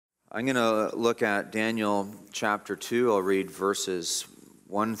I'm going to look at Daniel chapter 2. I'll read verses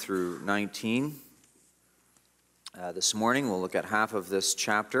 1 through 19. This morning we'll look at half of this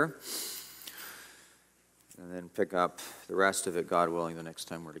chapter and then pick up the rest of it, God willing, the next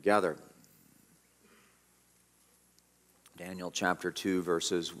time we're together. Daniel chapter 2,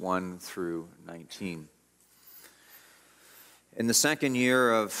 verses 1 through 19. In the second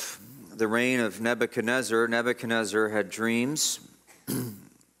year of the reign of Nebuchadnezzar, Nebuchadnezzar had dreams.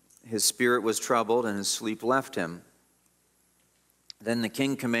 His spirit was troubled, and his sleep left him. Then the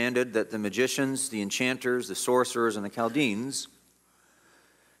king commanded that the magicians, the enchanters, the sorcerers, and the Chaldeans.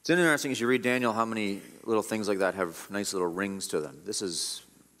 It's interesting as you read Daniel how many little things like that have nice little rings to them. This is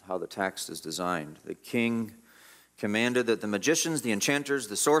how the text is designed. The king commanded that the magicians, the enchanters,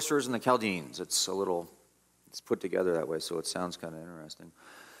 the sorcerers, and the Chaldeans. It's put together that way, so it sounds kind of interesting.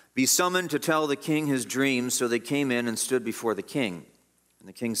 Be summoned to tell the king his dreams. So they came in and stood before the king. And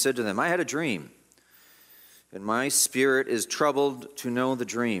the king said to them, I had a dream, and my spirit is troubled to know the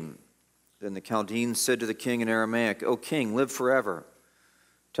dream. Then the Chaldeans said to the king in Aramaic, O king, live forever.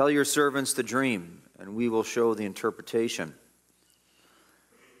 Tell your servants the dream, and we will show the interpretation.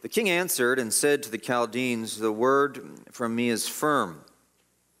 The king answered and said to the Chaldeans, the word from me is firm.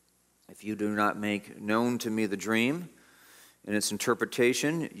 If you do not make known to me the dream and its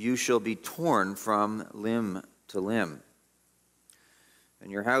interpretation, you shall be torn from limb to limb, and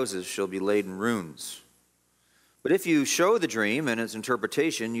your houses shall be laid in ruins. But if you show the dream and its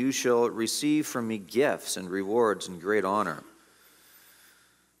interpretation, you shall receive from me gifts and rewards and great honor.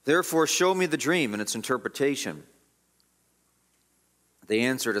 Therefore, show me the dream and its interpretation. They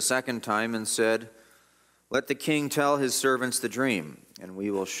answered a second time and said, let the king tell his servants the dream, and we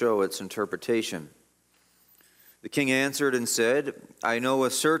will show its interpretation. The king answered and said, I know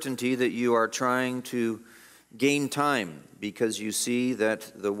with certainty that you are trying to gain time, because you see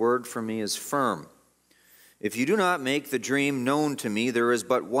that the word from me is firm. If you do not make the dream known to me, there is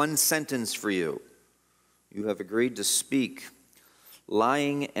but one sentence for you. You have agreed to speak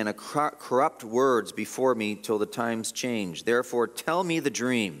lying and corrupt words before me till the times change. Therefore, tell me the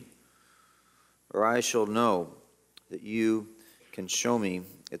dream, or I shall know that you can show me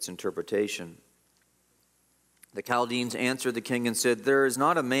its interpretation. The Chaldeans answered the king and said, there is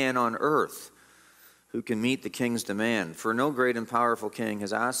not a man on earth who can meet the king's demand, for no great and powerful king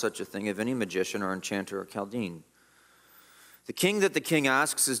has asked such a thing of any magician or enchanter or Chaldean. The king that the king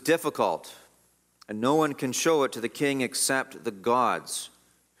asks is difficult, and no one can show it to the king except the gods,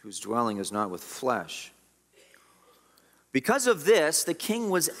 whose dwelling is not with flesh. Because of this, the king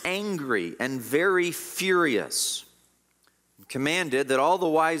was angry and very furious, and commanded that all the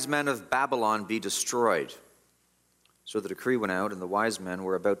wise men of Babylon be destroyed. So the decree went out, and the wise men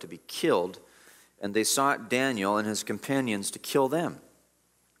were about to be killed, and they sought Daniel and his companions to kill them.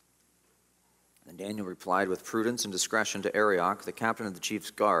 And Daniel replied with prudence and discretion to Arioch, the captain of the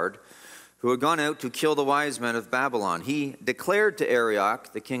chief's guard, who had gone out to kill the wise men of Babylon. He declared to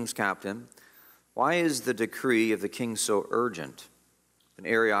Arioch, the king's captain, why is the decree of the king so urgent? Then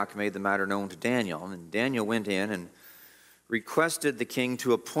Arioch made the matter known to Daniel, and Daniel went in and requested the king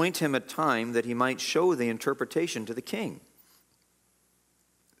to appoint him a time that he might show the interpretation to the king.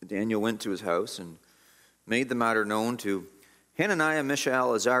 Daniel went to his house and made the matter known to Hananiah,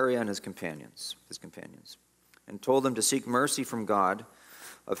 Mishael, Azariah, and his companions, and told them to seek mercy from God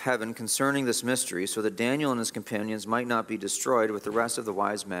of heaven concerning this mystery, so that Daniel and his companions might not be destroyed with the rest of the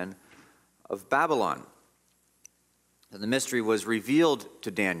wise men of Babylon. And the mystery was revealed to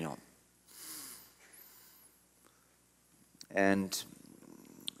Daniel. And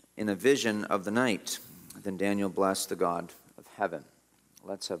in a vision of the night, then Daniel blessed the God of heaven.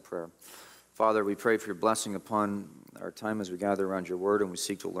 Let's have prayer. Father, we pray for your blessing upon our time as we gather around your word and we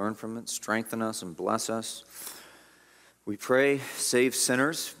seek to learn from it. Strengthen us and bless us. We pray, save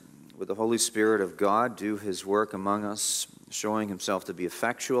sinners with the Holy Spirit of God. Do his work among us, showing himself to be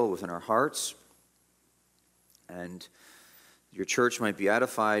effectual within our hearts. And your church might be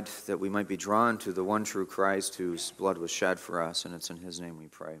edified, that we might be drawn to the one true Christ whose blood was shed for us. And it's in his name we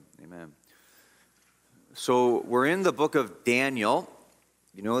pray. Amen. So we're in the book of Daniel.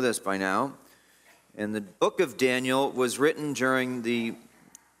 You know this by now. And the book of Daniel was written during the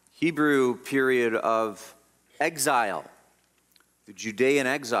Hebrew period of exile, the Judean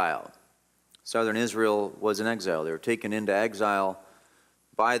exile. Southern Israel was in exile. They were taken into exile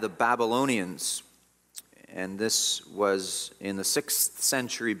by the Babylonians. And this was in the 6th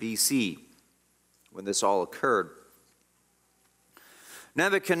century BC when this all occurred.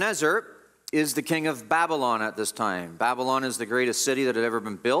 Nebuchadnezzar is the king of Babylon at this time. Babylon is the greatest city that had ever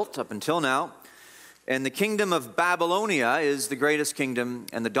been built up until now. And the kingdom of Babylonia is the greatest kingdom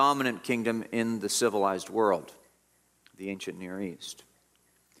and the dominant kingdom in the civilized world, the ancient Near East.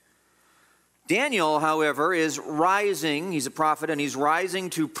 Daniel, however, is rising. He's a prophet, and he's rising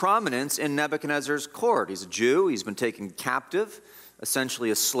to prominence in Nebuchadnezzar's court. He's a Jew. He's been taken captive,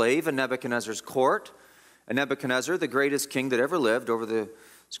 essentially a slave in Nebuchadnezzar's court. And Nebuchadnezzar, the greatest king that ever lived over this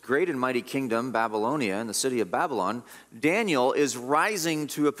great and mighty kingdom, Babylonia, in the city of Babylon, Daniel is rising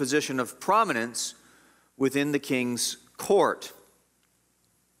to a position of prominence within the king's court.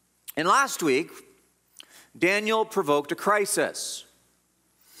 And last week, Daniel provoked a crisis.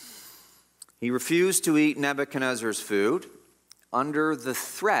 He refused to eat Nebuchadnezzar's food under the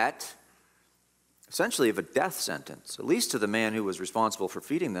threat, essentially, of a death sentence, at least to the man who was responsible for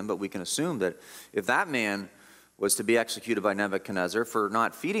feeding them. But we can assume that if that man was to be executed by Nebuchadnezzar for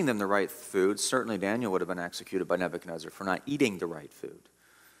not feeding them the right food, certainly Daniel would have been executed by Nebuchadnezzar for not eating the right food.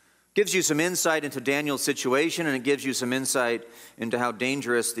 Gives you some insight into Daniel's situation, and it gives you some insight into how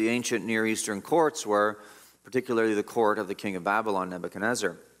dangerous the ancient Near Eastern courts were, particularly the court of the king of Babylon,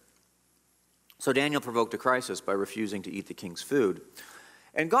 Nebuchadnezzar. So Daniel provoked a crisis by refusing to eat the king's food.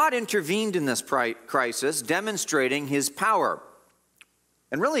 And God intervened in this crisis, demonstrating his power.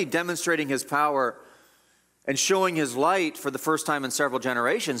 And really demonstrating his power and showing his light for the first time in several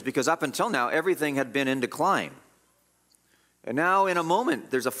generations, because up until now, everything had been in decline. And now, in a moment,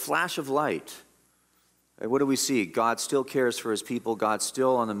 there's a flash of light. And what do we see? God still cares for his people. God's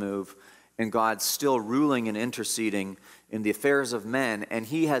still on the move. And God's still ruling and interceding in the affairs of men. And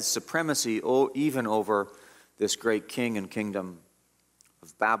he has supremacy even over this great king and kingdom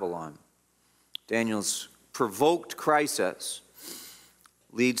of Babylon. Daniel's provoked crisis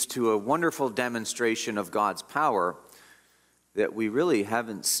leads to a wonderful demonstration of God's power that we really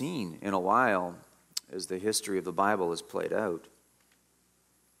haven't seen in a while as the history of the Bible is played out.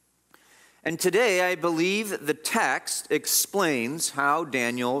 And today, I believe the text explains how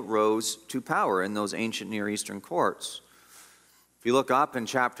Daniel rose to power in those ancient Near Eastern courts. If you look up in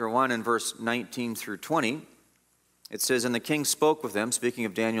chapter 1 and verse 19 through 20, it says, "And the king spoke with them," speaking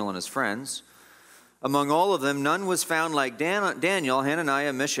of Daniel and his friends. "Among all of them, none was found like Daniel,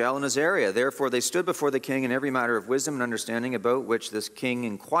 Hananiah, Mishael, and Azariah. Therefore they stood before the king in every matter of wisdom and understanding about which this king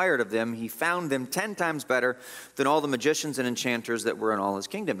inquired of them. He found them 10 times better than all the magicians and enchanters that were in all his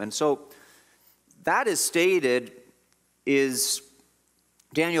kingdom." And so that is stated, is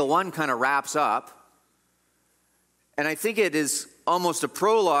Daniel 1 kind of wraps up. And I think it is almost a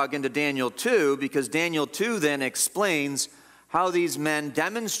prologue into Daniel 2, because Daniel 2 then explains how these men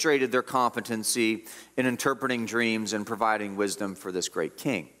demonstrated their competency in interpreting dreams and providing wisdom for this great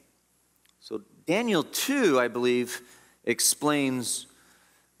king. So Daniel 2, I believe, explains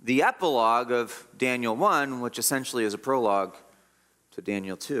the epilogue of Daniel 1, which essentially is a prologue to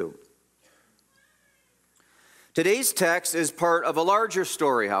Daniel 2. Today's text is part of a larger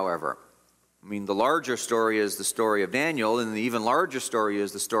story, however. I mean, the larger story is the story of Daniel, and the even larger story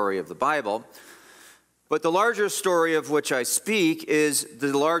is the story of the Bible. But the larger story of which I speak is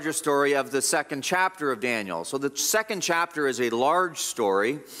the larger story of the second chapter of Daniel. So the second chapter is a large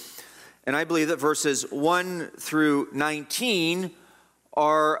story, and I believe that verses 1 through 19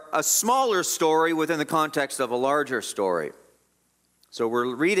 are a smaller story within the context of a larger story. So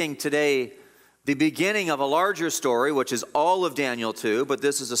we're reading today the beginning of a larger story, which is all of Daniel 2, but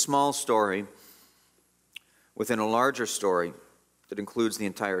this is a small story within a larger story that includes the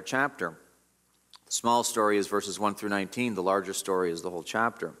entire chapter. The small story is verses 1 through 19. The larger story is the whole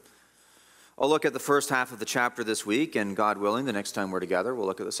chapter. I'll look at the first half of the chapter this week, and God willing, the next time we're together, we'll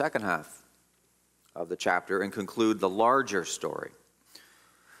look at the second half of the chapter and conclude the larger story.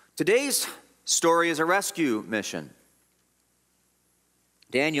 Today's story is a rescue mission.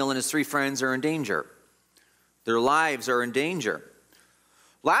 Daniel and his 3 friends are in danger. Their lives are in danger.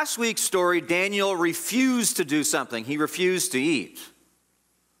 Last week's story, Daniel refused to do something. He refused to eat.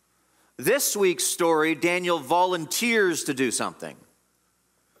 This week's story, Daniel volunteers to do something.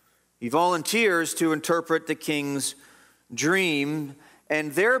 He volunteers to interpret the king's dream,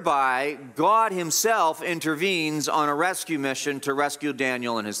 and thereby God himself intervenes on a rescue mission to rescue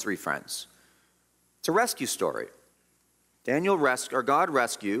Daniel and his 3 friends. It's a rescue story. God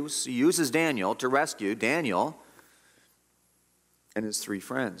rescues, he uses Daniel to rescue Daniel and his 3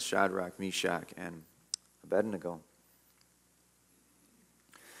 friends, Shadrach, Meshach, and Abednego.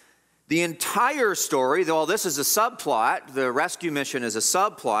 The entire story, though this is a subplot, the rescue mission is a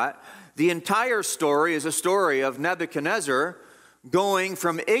subplot, the entire story is a story of Nebuchadnezzar going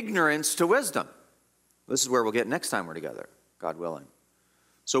from ignorance to wisdom. This is where we'll get next time we're together, God willing.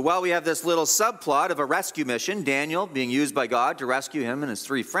 So while we have this little subplot of a rescue mission, Daniel being used by God to rescue him and his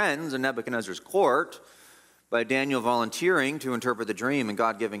three friends in Nebuchadnezzar's court, by Daniel volunteering to interpret the dream and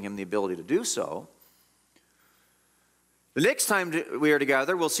God giving him the ability to do so, the next time we are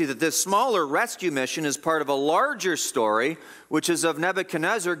together, we'll see that this smaller rescue mission is part of a larger story, which is of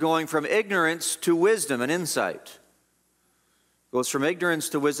Nebuchadnezzar going from ignorance to wisdom and insight. Goes from ignorance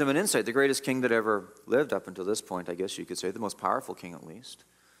to wisdom and insight, the greatest king that ever lived up until this point, I guess you could say, the most powerful king at least.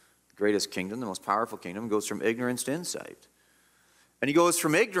 The greatest kingdom, the most powerful kingdom, goes from ignorance to insight. And he goes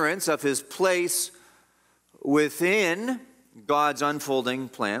from ignorance of his place within God's unfolding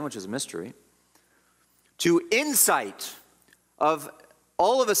plan, which is a mystery, to insight of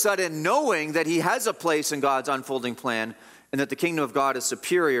all of a sudden knowing that he has a place in God's unfolding plan and that the kingdom of God is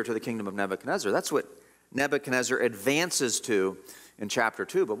superior to the kingdom of Nebuchadnezzar. That's what Nebuchadnezzar advances to in chapter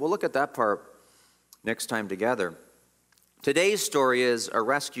 2. But we'll look at that part next time together. Today's story is a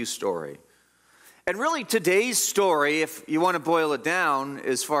rescue story. And really today's story, if you want to boil it down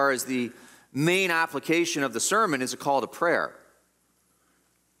as far as the main application of the sermon, is a call to prayer.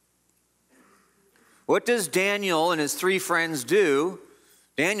 What does Daniel and his three friends do,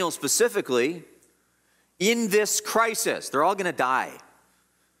 Daniel specifically, in this crisis? They're all going to die.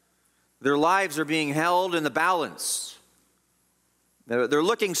 Their lives are being held in the balance. They're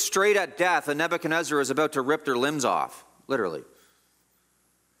looking straight at death, and Nebuchadnezzar is about to rip their limbs off, literally.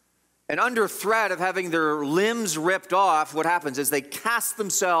 And under threat of having their limbs ripped off, what happens is they cast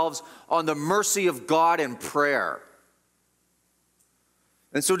themselves on the mercy of God in prayer.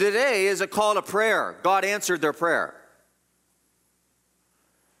 And so today is a call to prayer. God answered their prayer.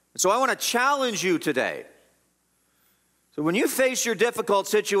 So I want to challenge you today. So when you face your difficult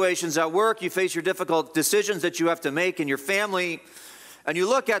situations at work, you face your difficult decisions that you have to make in your family, and you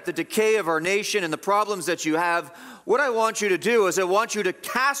look at the decay of our nation and the problems that you have, what I want you to do is I want you to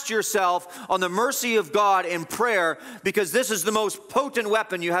cast yourself on the mercy of God in prayer, because this is the most potent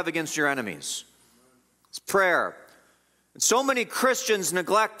weapon you have against your enemies. It's prayer. And so many Christians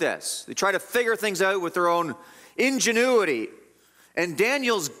neglect this. They try to figure things out with their own ingenuity. And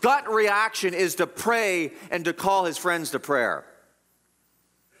Daniel's gut reaction is to pray and to call his friends to prayer.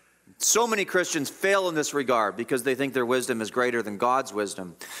 So many Christians fail in this regard because they think their wisdom is greater than God's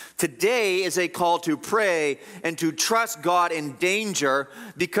wisdom. Today is a call to pray and to trust God in danger,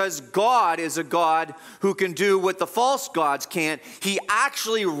 because God is a God who can do what the false gods can't. He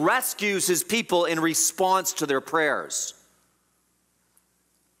actually rescues his people in response to their prayers.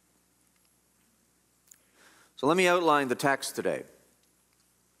 So let me outline the text today.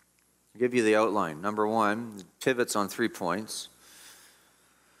 I'll give you the outline. Number one, it pivots on 3 points.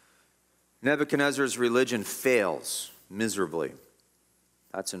 Nebuchadnezzar's religion fails miserably.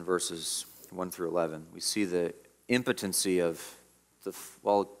 That's in verses 1 through 11. We see the impotency of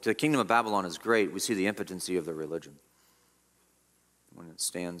the kingdom of Babylon is great. We see the impotency of the religion when it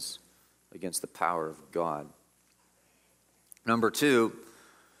stands against the power of God. Number 2,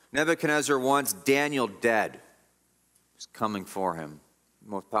 Nebuchadnezzar wants Daniel dead. He's coming for him. The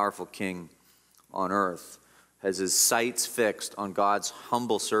most powerful king on earth has his sights fixed on God's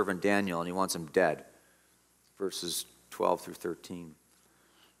humble servant Daniel, and he wants him dead. Verses 12 through 13.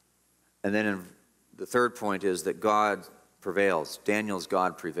 And then the third point is that God prevails. Daniel's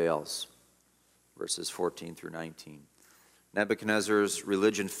God prevails. Verses 14 through 19. Nebuchadnezzar's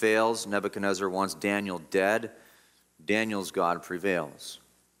religion fails. Nebuchadnezzar wants Daniel dead. Daniel's God prevails.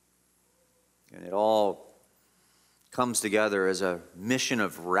 And it all comes together as a mission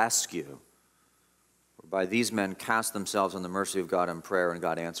of rescue, whereby these men cast themselves on the mercy of God in prayer, and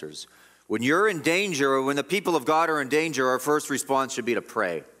God answers. When you're in danger, or when the people of God are in danger, our first response should be to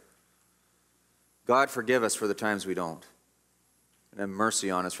pray. God, forgive us for the times we don't, and have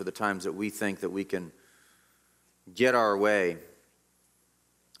mercy on us for the times that we think that we can get our way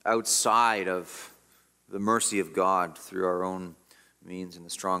outside of the mercy of God through our own means and the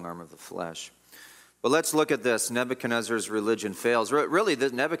strong arm of the flesh. But let's look at this. Nebuchadnezzar's religion fails. Really,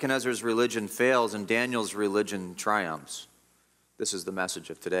 Nebuchadnezzar's religion fails and Daniel's religion triumphs. This is the message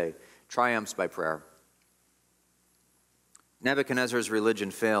of today. Triumphs by prayer. Nebuchadnezzar's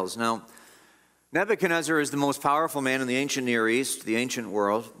religion fails. Now, Nebuchadnezzar is the most powerful man in the ancient Near East, the ancient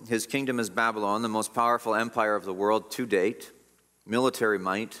world. His kingdom is Babylon, the most powerful empire of the world to date. Military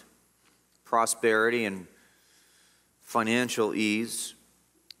might, prosperity, and financial ease.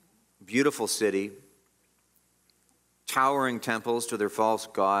 Beautiful city. Towering temples to their false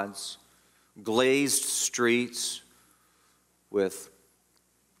gods, glazed streets with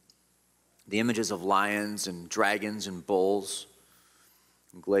the images of lions and dragons and bulls,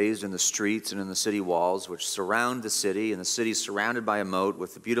 glazed in the streets and in the city walls, which surround the city, and the city is surrounded by a moat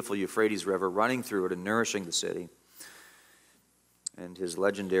with the beautiful Euphrates River running through it and nourishing the city, and his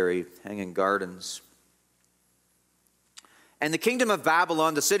legendary hanging gardens. And the kingdom of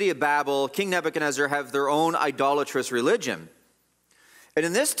Babylon, the city of Babel, King Nebuchadnezzar have their own idolatrous religion. And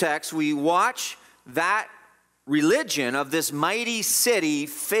in this text, we watch that religion of this mighty city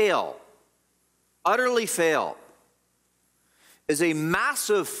fail, utterly fail, as a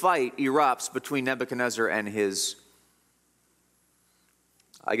massive fight erupts between Nebuchadnezzar and his,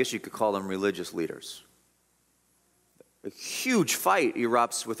 I guess you could call them religious leaders. A huge fight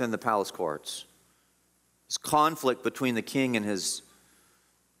erupts within the palace courts. This conflict between the king and his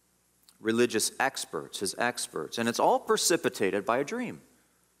religious experts, his experts. And it's all precipitated by a dream.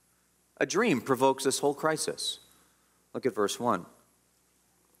 A dream provokes this whole crisis. Look at verse 1.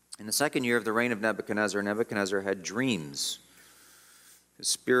 In the second year of the reign of Nebuchadnezzar, Nebuchadnezzar had dreams. His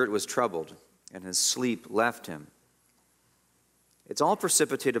spirit was troubled, and his sleep left him. It's all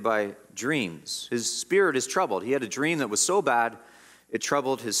precipitated by dreams. His spirit is troubled. He had a dream that was so bad, it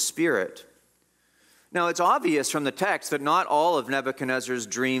troubled his spirit. Now, it's obvious from the text that not all of Nebuchadnezzar's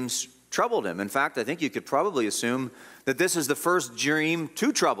dreams troubled him. In fact, I think you could probably assume that this is the first dream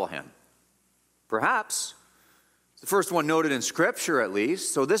to trouble him. Perhaps. It's the first one noted in Scripture, at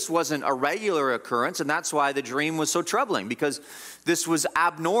least. So this wasn't a regular occurrence, and that's why the dream was so troubling, because this was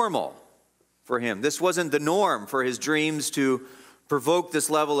abnormal for him. This wasn't the norm for his dreams to provoke this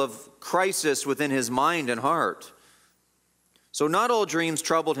level of crisis within his mind and heart. So not all dreams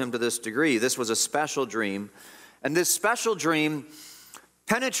troubled him to this degree. This was a special dream. And this special dream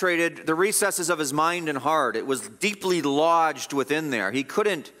penetrated the recesses of his mind and heart. It was deeply lodged within there. He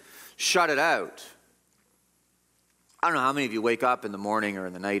couldn't shut it out. I don't know how many of you wake up in the morning or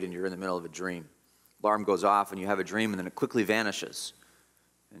in the night and you're in the middle of a dream. Alarm goes off and you have a dream and then it quickly vanishes.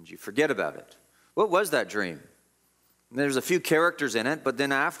 And you forget about it. What was that dream? And there's a few characters in it, but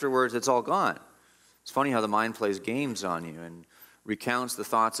then afterwards it's all gone. It's funny how the mind plays games on you and recounts the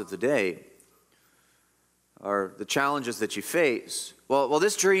thoughts of the day or the challenges that you face. Well,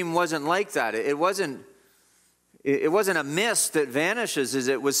 this dream wasn't like that. It wasn't a mist that vanishes.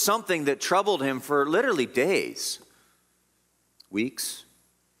 It was something that troubled him for literally days, weeks.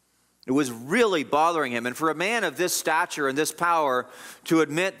 It was really bothering him. And for a man of this stature and this power to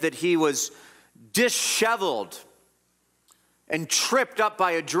admit that he was disheveled and tripped up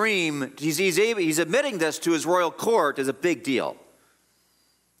by a dream, he's admitting this to his royal court is a big deal.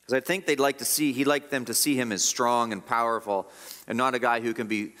 Because I think he'd like them to see him as strong and powerful and not a guy who can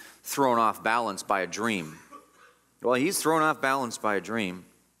be thrown off balance by a dream. Well, he's thrown off balance by a dream.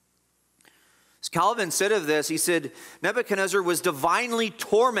 As Calvin said of this, he said, Nebuchadnezzar was divinely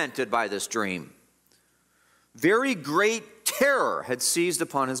tormented by this dream. Very great terror had seized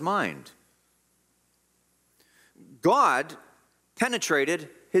upon his mind. God penetrated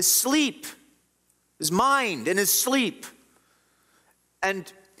his sleep, his mind and his sleep.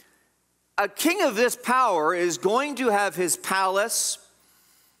 And a king of this power is going to have his palace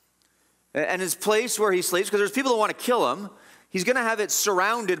and his place where he sleeps, because there's people that want to kill him. He's going to have it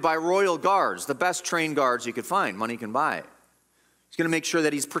surrounded by royal guards, the best trained guards you could find, money can buy. He's going to make sure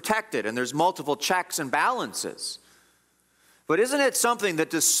that he's protected, and there's multiple checks and balances. But isn't it something that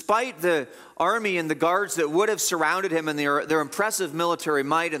despite the army and the guards that would have surrounded him and their impressive military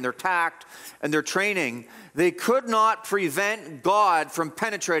might and their tact and their training, they could not prevent God from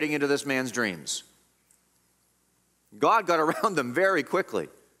penetrating into this man's dreams. God got around them very quickly.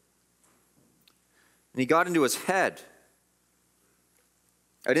 And he got into his head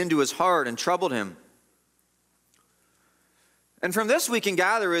and into his heart and troubled him. And from this we can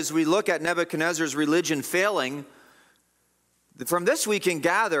gather, as we look at Nebuchadnezzar's religion failing, from this we can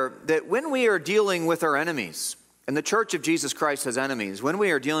gather that when we are dealing with our enemies, and the Church of Jesus Christ has enemies, when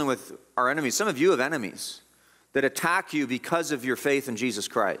we are dealing with our enemies, some of you have enemies that attack you because of your faith in Jesus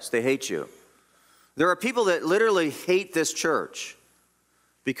Christ. They hate you. There are people that literally hate this church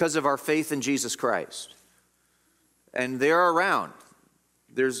because of our faith in Jesus Christ. And they are around.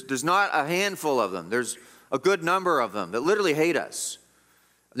 There's not a handful of them. There's a good number of them that literally hate us.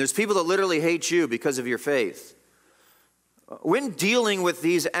 And there's people that literally hate you because of your faith. When dealing with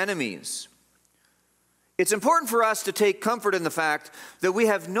these enemies, it's important for us to take comfort in the fact that we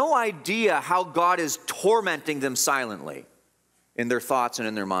have no idea how God is tormenting them silently in their thoughts and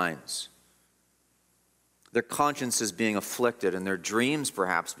in their minds. Their consciences being afflicted and their dreams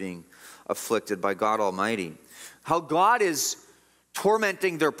perhaps being afflicted by God Almighty. How God is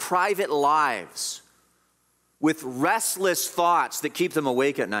tormenting their private lives with restless thoughts that keep them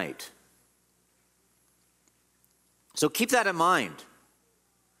awake at night. So keep that in mind.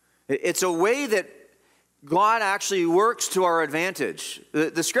 It's a way that God actually works to our advantage.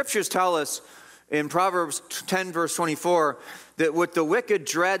 The scriptures tell us in Proverbs 10, verse 24, that what the wicked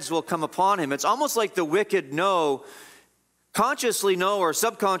dreads will come upon him. It's almost like the wicked consciously know or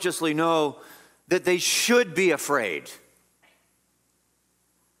subconsciously know that they should be afraid.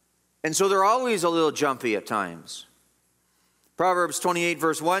 And so they're always a little jumpy at times. Proverbs 28,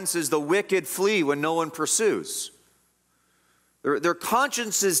 verse 1 says, the wicked flee when no one pursues. Their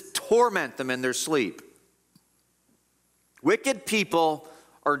consciences torment them in their sleep. Wicked people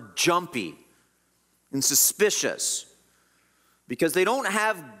are jumpy and suspicious because they don't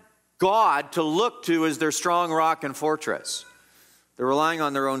have God to look to as their strong rock and fortress. They're relying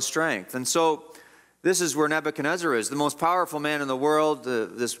on their own strength. And so this is where Nebuchadnezzar is, the most powerful man in the world,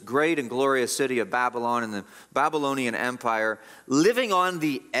 this great and glorious city of Babylon and the Babylonian Empire, living on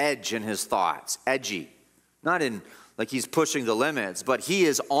the edge in his thoughts, edgy. Not in like he's pushing the limits, but he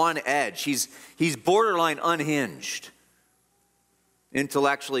is on edge. He's borderline unhinged,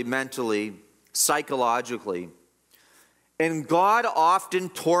 intellectually, mentally, psychologically. And God often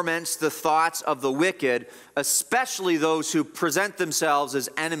torments the thoughts of the wicked, especially those who present themselves as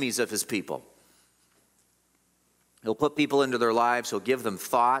enemies of his people. He'll put people into their lives. He'll give them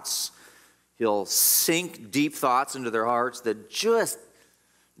thoughts. He'll sink deep thoughts into their hearts that just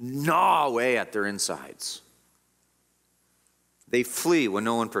gnaw away at their insides. They flee when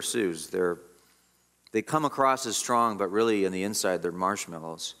no one pursues. They come across as strong, but really in the inside they're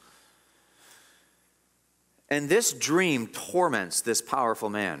marshmallows. And this dream torments this powerful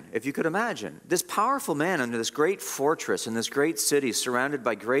man. If you could imagine, this powerful man under this great fortress in this great city, surrounded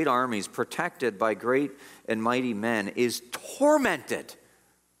by great armies, protected by great and mighty men, is tormented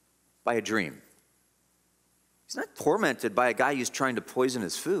by a dream. He's not tormented by a guy who's trying to poison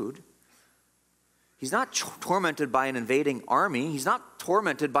his food. He's not tormented by an invading army. He's not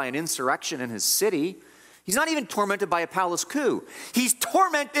tormented by an insurrection in his city. He's not even tormented by a palace coup. He's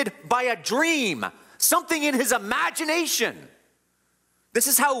tormented by a dream. Something in his imagination. This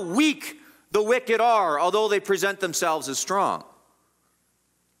is how weak the wicked are, although they present themselves as strong.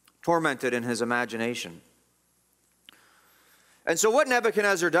 Tormented in his imagination. And so what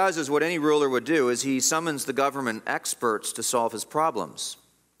Nebuchadnezzar does is what any ruler would do, is he summons the government experts to solve his problems.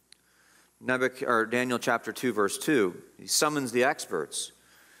 Daniel chapter 2, verse 2, he summons the experts.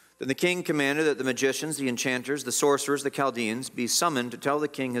 Then the king commanded that the magicians, the enchanters, the sorcerers, the Chaldeans be summoned to tell the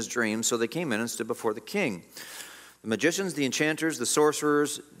king his dreams. So they came in and stood before the king. The magicians, the enchanters, the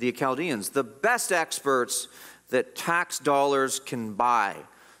sorcerers, the Chaldeans, the best experts that tax dollars can buy,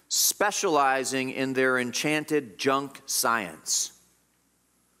 specializing in their enchanted junk science.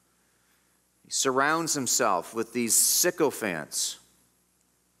 He surrounds himself with these sycophants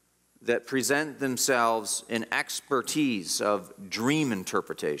that present themselves in expertise of dream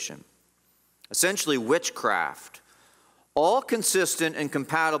interpretation, essentially witchcraft, all consistent and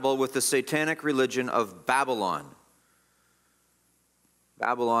compatible with the satanic religion of Babylon.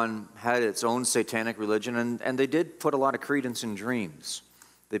 Babylon had its own satanic religion, and they did put a lot of credence in dreams.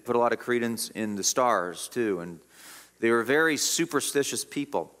 They put a lot of credence in the stars, too, and they were very superstitious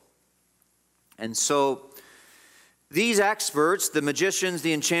people. And so these experts, the magicians,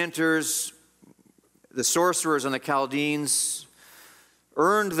 the enchanters, the sorcerers, and the Chaldeans,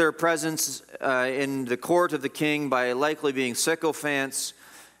 earned their presence in the court of the king by likely being sycophants,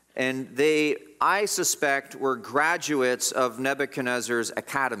 and they, I suspect, were graduates of Nebuchadnezzar's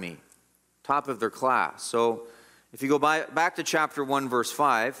academy, top of their class. So if you go back to chapter 1, verse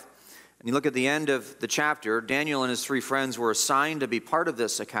 5, and you look at the end of the chapter, Daniel and his 3 friends were assigned to be part of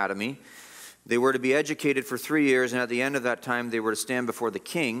this academy. They were to be educated for 3 years, and at the end of that time, they were to stand before the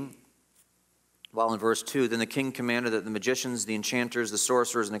king. While in verse 2, then the king commanded that the magicians, the enchanters, the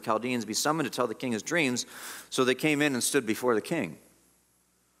sorcerers, and the Chaldeans be summoned to tell the king his dreams. So they came in and stood before the king.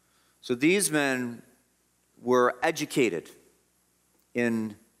 So these men were educated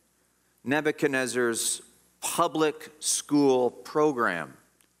in Nebuchadnezzar's public school program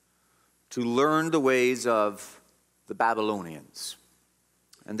to learn the ways of the Babylonians.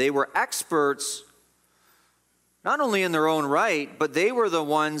 And they were experts, not only in their own right, but they were the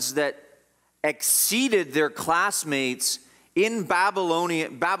ones that exceeded their classmates in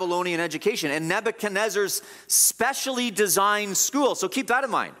Babylonian education, and Nebuchadnezzar's specially designed school. So keep that in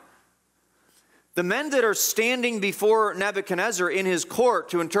mind. The men that are standing before Nebuchadnezzar in his court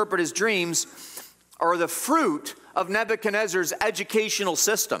to interpret his dreams are the fruit of Nebuchadnezzar's educational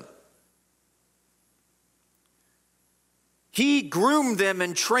system. He groomed them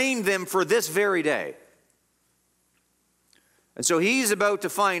and trained them for this very day. And so he's about to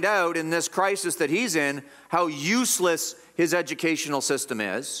find out in this crisis that he's in how useless his educational system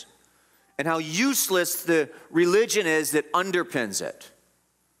is and how useless the religion is that underpins it.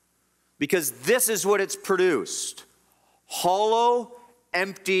 Because this is what it's produced: hollow,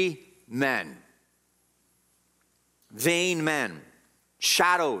 empty men, vain men,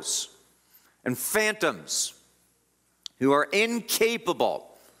 shadows, and phantoms who are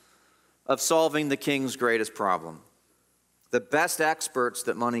incapable of solving the king's greatest problem. The best experts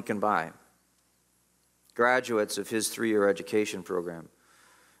that money can buy, graduates of his 3-year education program.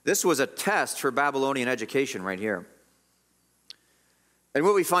 This was a test for Babylonian education right here. And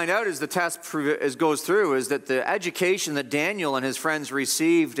what we find out as the test goes through is that the education that Daniel and his friends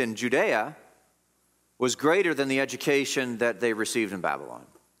received in Judea was greater than the education that they received in Babylon,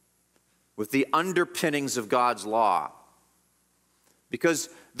 with the underpinnings of God's law. Because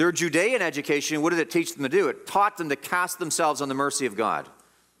their Judean education, what did it teach them to do? It taught them to cast themselves on the mercy of God.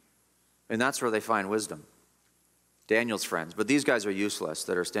 And that's where they find wisdom. Daniel's friends. But these guys are useless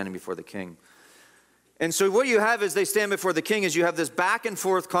that are standing before the king. And so what you have as they stand before the king is you have this back and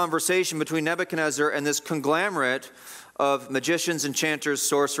forth conversation between Nebuchadnezzar and this conglomerate of magicians, enchanters,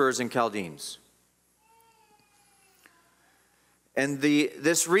 sorcerers, and Chaldeans. And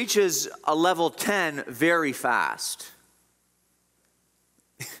this reaches a level 10 very fast.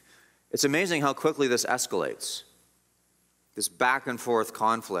 It's amazing how quickly this escalates, this back and forth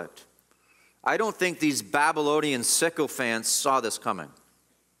conflict. I don't think these Babylonian sycophants saw this coming.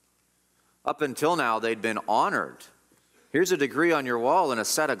 Up until now, they'd been honored. Here's a degree on your wall and a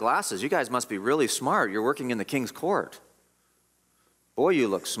set of glasses. You guys must be really smart. You're working in the king's court. Boy, you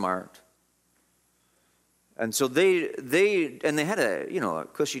look smart. And so they had a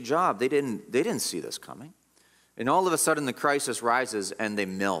cushy job. They didn't see this coming. And all of a sudden the crisis rises and they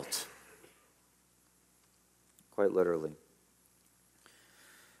melt. Quite literally.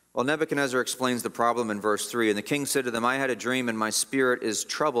 Well, Nebuchadnezzar explains the problem in verse 3. And the king said to them, I had a dream, and my spirit is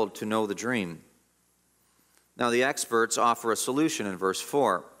troubled to know the dream. Now the experts offer a solution in verse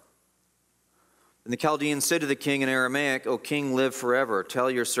 4. And the Chaldeans said to the king in Aramaic, O king, live forever.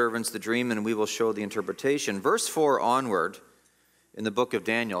 Tell your servants the dream, and we will show the interpretation. Verse 4 onward in the book of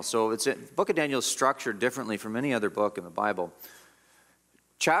Daniel. So the book of Daniel is structured differently from any other book in the Bible.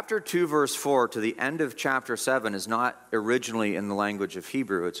 Chapter 2, verse 4 to the end of chapter 7 is not originally in the language of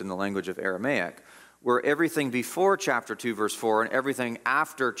Hebrew. It's in the language of Aramaic, where everything before chapter 2, verse 4, and everything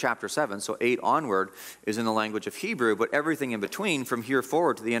after chapter 7, so 8 onward, is in the language of Hebrew, but everything in between, from here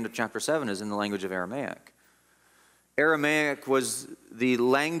forward to the end of chapter 7, is in the language of Aramaic. Aramaic was the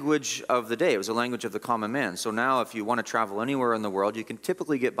language of the day. It was the language of the common man. So now if you want to travel anywhere in the world, you can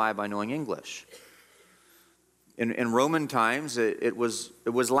typically get by knowing English. In Roman times, it was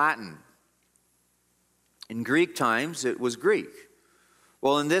Latin. In Greek times, it was Greek.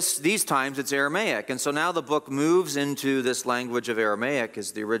 Well, in these times, it's Aramaic. And so now the book moves into this language of Aramaic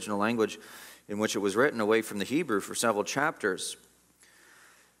as the original language in which it was written, away from the Hebrew for several chapters.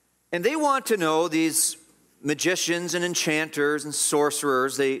 And they want to know, these magicians and enchanters and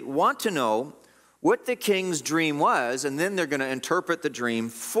sorcerers, they want to know what the king's dream was, and then they're going to interpret the dream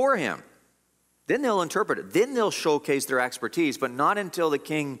for him. Then they'll interpret it. Then they'll showcase their expertise, but not until the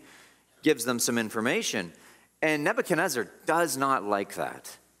king gives them some information. And Nebuchadnezzar does not like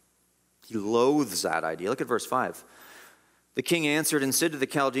that. He loathes that idea. Look at verse 5. The king answered and said to the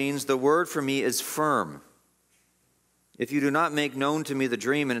Chaldeans, the word for me is firm. If you do not make known to me the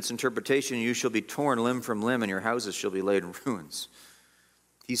dream and its interpretation, you shall be torn limb from limb, and your houses shall be laid in ruins.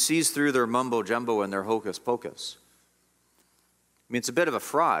 He sees through their mumbo-jumbo and their hocus-pocus. I mean, it's a bit of a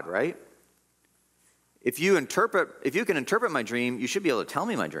fraud, right? If you can interpret my dream, you should be able to tell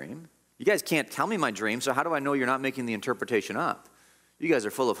me my dream. You guys can't tell me my dream, so how do I know you're not making the interpretation up? You guys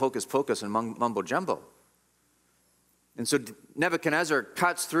are full of hocus-pocus and mumbo-jumbo. And so Nebuchadnezzar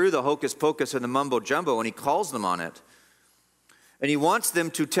cuts through the hocus-pocus and the mumbo-jumbo, and he calls them on it. And he wants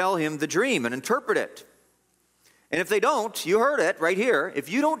them to tell him the dream and interpret it. And if they don't, you heard it right here, if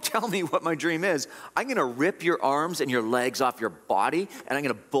you don't tell me what my dream is, I'm going to rip your arms and your legs off your body, and I'm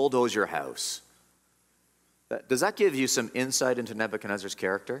going to bulldoze your house. Does that give you some insight into Nebuchadnezzar's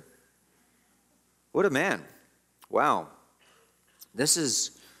character? What a man. Wow. This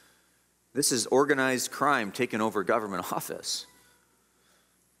is organized crime taking over government office.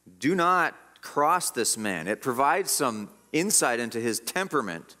 Do not cross this man. It provides some insight into his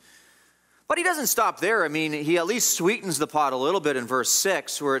temperament. But he doesn't stop there. I mean, he at least sweetens the pot a little bit in verse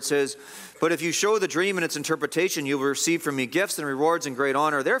 6, where it says, but if you show the dream and its interpretation, you will receive from me gifts and rewards and great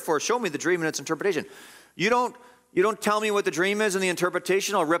honor. Therefore, show me the dream and its interpretation. You don't tell me what the dream is and the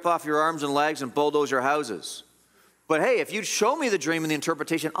interpretation, I'll rip off your arms and legs and bulldoze your houses. But hey, if you show me the dream and the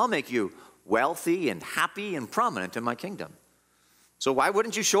interpretation, I'll make you wealthy and happy and prominent in my kingdom. So why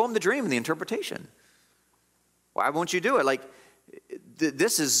wouldn't you show him the dream and the interpretation? Why won't you do it? Like,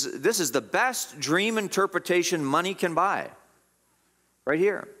 this is the best dream interpretation money can buy. Right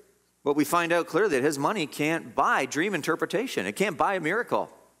here. But we find out clearly that his money can't buy dream interpretation. It can't buy a miracle.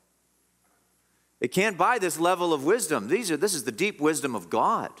 It can't buy this level of wisdom. This is the deep wisdom of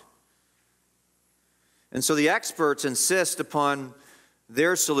God. And so the experts insist upon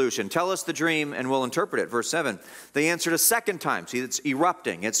their solution. Tell us the dream and we'll interpret it. Verse 7. They answered a second time. See, it's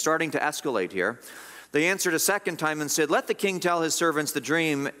erupting. It's starting to escalate here. They answered a second time and said, let the king tell his servants the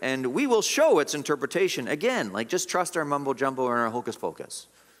dream and we will show its interpretation. Again, like just trust our mumbo jumbo and our hocus pocus.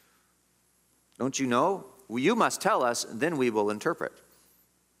 Don't you know? Well, you must tell us, then we will interpret.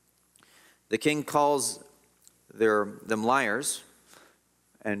 The king calls them liars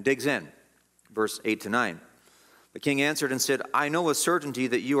and digs in. Verse 8 to 9. The king answered and said, I know with certainty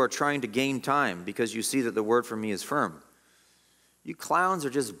that you are trying to gain time because you see that the word from me is firm. You clowns are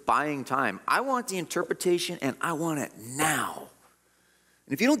just buying time. I want the interpretation and I want it now.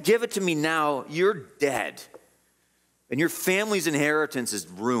 And if you don't give it to me now, you're dead. And your family's inheritance is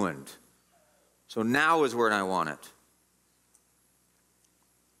ruined. So now is where I want it.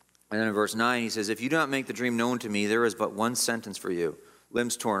 And then in verse 9 he says, if you do not make the dream known to me, there is but one sentence for you.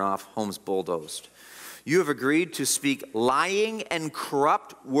 Limbs torn off, homes bulldozed. You have agreed to speak lying and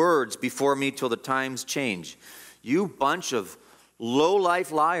corrupt words before me till the times change. You bunch of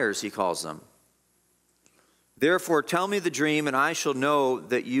low-life liars, he calls them. Therefore, tell me the dream, and I shall know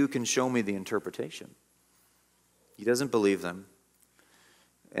that you can show me the interpretation. He doesn't believe them.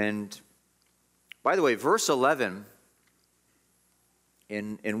 And by the way, verse 11,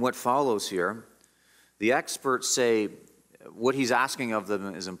 in what follows here, the experts say what he's asking of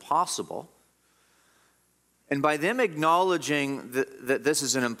them is impossible. And by them acknowledging that this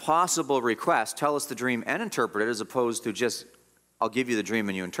is an impossible request, tell us the dream and interpret it, as opposed to just, I'll give you the dream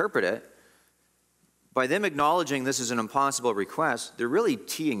and you interpret it. By them acknowledging this is an impossible request, they're really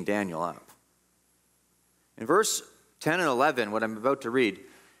teeing Daniel up. In verse 10 and 11, what I'm about to read,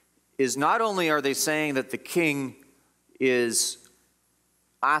 is not only are they saying that the king is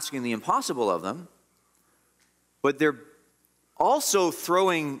asking the impossible of them, but they're also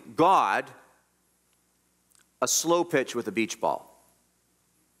throwing God a slow pitch with a beach ball.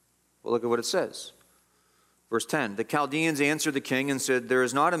 Well, look at what it says. Verse 10, the Chaldeans answered the king and said, there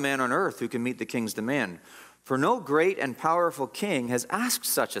is not a man on earth who can meet the king's demand. For no great and powerful king has asked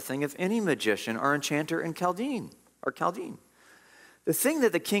such a thing of any magician or enchanter in Chaldean. The thing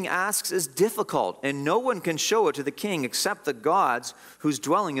that the king asks is difficult, and no one can show it to the king except the gods whose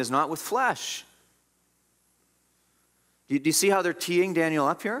dwelling is not with flesh. Do you see how they're teeing Daniel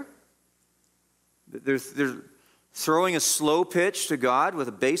up here? They're throwing a slow pitch to God with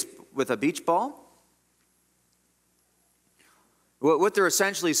a beach ball. What they're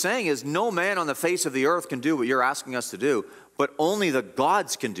essentially saying is no man on the face of the earth can do what you're asking us to do, but only the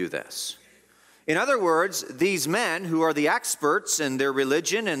gods can do this. In other words, these men who are the experts in their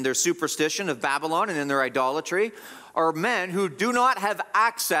religion and their superstition of Babylon and in their idolatry are men who do not have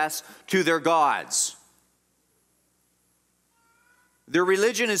access to their gods. Their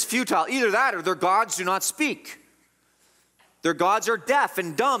religion is futile. Either that or their gods do not speak. Their gods are deaf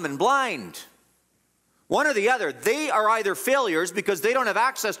and dumb and blind. One or the other. They are either failures because they don't have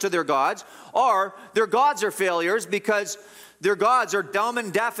access to their gods, or their gods are failures because their gods are dumb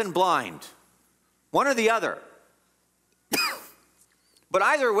and deaf and blind. One or the other. But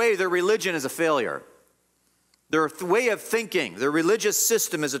either way, their religion is a failure. Their way of thinking, their religious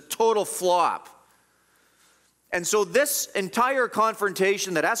system is a total flop. And so this entire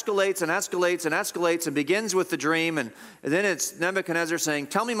confrontation that escalates and escalates and escalates and begins with the dream, and then it's Nebuchadnezzar saying,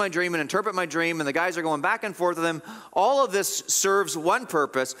 tell me my dream and interpret my dream, and the guys are going back and forth with him. All of this serves one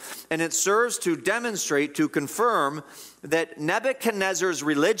purpose, and it serves to demonstrate, to confirm that Nebuchadnezzar's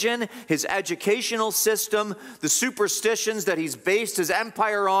religion, his educational system, the superstitions that he's based his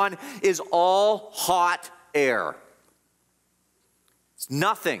empire on is all hot air. It's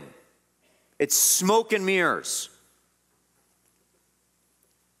nothing. It's smoke and mirrors.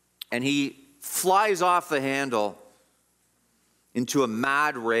 And he flies off the handle into a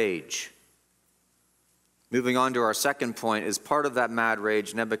mad rage. Moving on to our second point, as part of that mad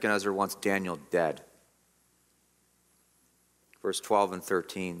rage, Nebuchadnezzar wants Daniel dead. Verse 12 and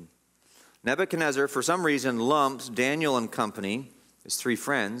 13. Nebuchadnezzar, for some reason, lumps Daniel and company, his three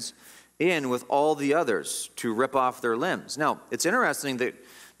friends, in with all the others to rip off their limbs. Now, it's interesting that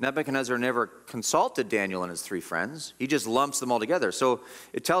Nebuchadnezzar never consulted Daniel and his three friends. He just lumps them all together. So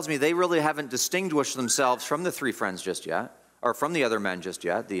it tells me they really haven't distinguished themselves from the three friends just yet, or from the other men just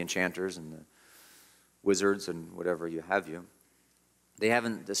yet, the enchanters and the wizards and whatever you have you. They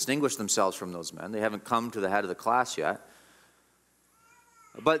haven't distinguished themselves from those men. They haven't come to the head of the class yet.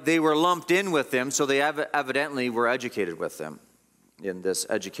 But they were lumped in with them, so they evidently were educated with them in this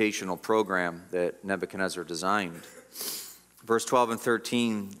educational program that Nebuchadnezzar designed. Verse 12 and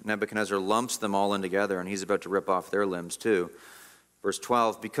 13, Nebuchadnezzar lumps them all in together, and he's about to rip off their limbs too. Verse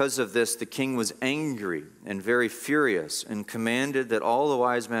 12, because of this, the king was angry and very furious and commanded that all the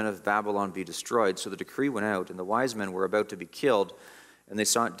wise men of Babylon be destroyed. So the decree went out, and the wise men were about to be killed, and they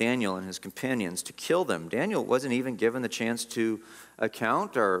sought Daniel and his companions to kill them. Daniel wasn't even given the chance to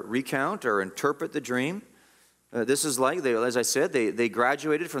account or recount or interpret the dream. This is like, as I said, they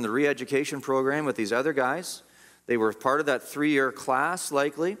graduated from the re-education program with these other guys. They were part of that 3-year class,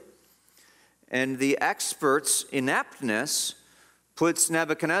 likely. And the experts' ineptness puts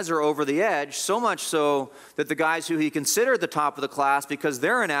Nebuchadnezzar over the edge, so much so that the guys who he considered the top of the class, because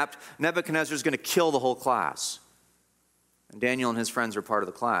they're inept, Nebuchadnezzar is going to kill the whole class. And Daniel and his friends are part of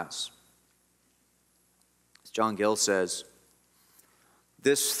the class. As John Gill says,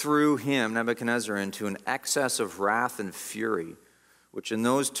 this threw him, Nebuchadnezzar, into an excess of wrath and fury, which in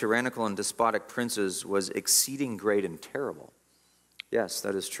those tyrannical and despotic princes was exceeding great and terrible. Yes,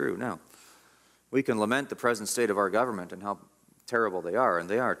 that is true. Now, we can lament the present state of our government and how terrible they are, and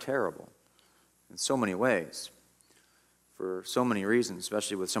they are terrible in so many ways, for so many reasons,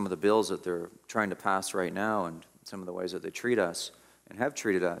 especially with some of the bills that they're trying to pass right now and some of the ways that they treat us and have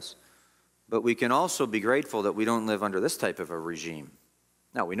treated us. But we can also be grateful that we don't live under this type of a regime.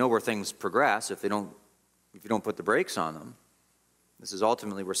 Now, we know where things progress if you don't put the brakes on them. This is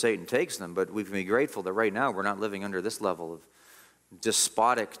ultimately where Satan takes them, but we can be grateful that right now we're not living under this level of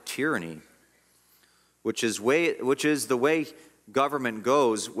despotic tyranny, which is the way government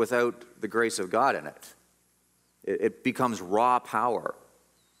goes without the grace of God in it. It becomes raw power.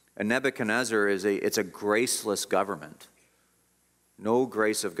 And Nebuchadnezzar it's a graceless government. No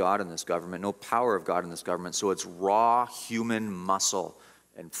grace of God in this government, no power of God in this government, so it's raw human muscle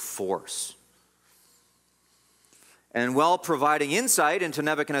and force. And while providing insight into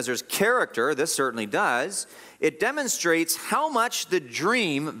Nebuchadnezzar's character, this certainly does, it demonstrates how much the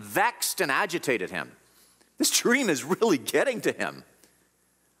dream vexed and agitated him. This dream is really getting to him.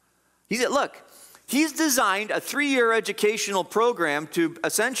 He's designed a 3-year educational program to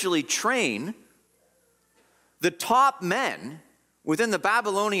essentially train the top men within the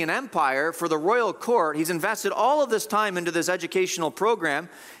Babylonian Empire for the royal court. He's invested all of this time into this educational program.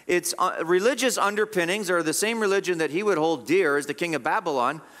 Its religious underpinnings are the same religion that he would hold dear as the king of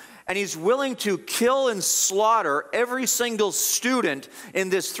Babylon. And he's willing to kill and slaughter every single student in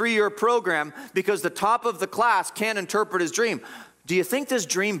this 3-year program because the top of the class can't interpret his dream. Do you think this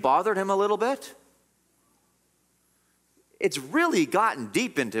dream bothered him a little bit? It's really gotten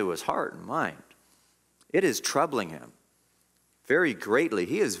deep into his heart and mind. It is troubling him very greatly.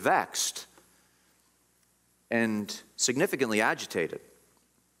 He is vexed and significantly agitated.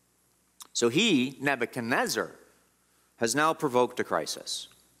 So he, Nebuchadnezzar, has now provoked a crisis.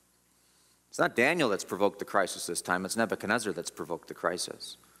 It's not Daniel that's provoked the crisis this time. It's Nebuchadnezzar that's provoked the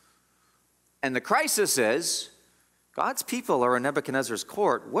crisis. And the crisis is, God's people are in Nebuchadnezzar's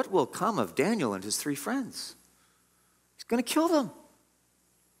court. What will come of Daniel and his 3 friends? He's going to kill them.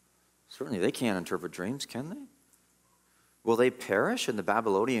 Certainly they can't interpret dreams, can they? Will they perish in the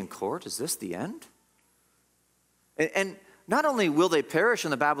Babylonian court? Is this the end? And not only will they perish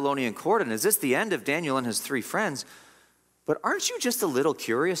in the Babylonian court, and is this the end of Daniel and his 3 friends, but aren't you just a little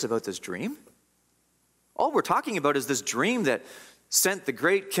curious about this dream? All we're talking about is this dream that sent the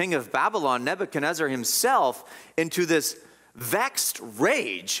great king of Babylon, Nebuchadnezzar himself, into this vexed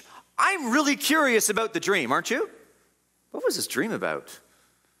rage. I'm really curious about the dream, aren't you? What was this dream about?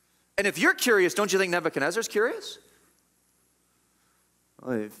 And if you're curious, don't you think Nebuchadnezzar's curious?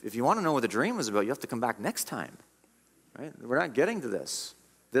 Well, if you want to know what the dream was about, you have to come back next time. Right? We're not getting to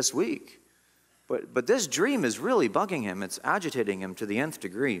this week. But this dream is really bugging him. It's agitating him to the nth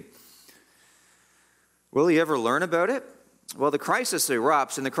degree. Will he ever learn about it? Well, the crisis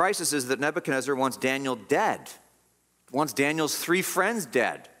erupts, and the crisis is that Nebuchadnezzar wants Daniel dead. Wants Daniel's 3 friends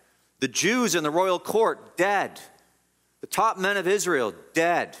dead. The Jews in the royal court dead. The top men of Israel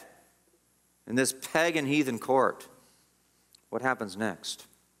dead. In this pagan heathen court. What happens next?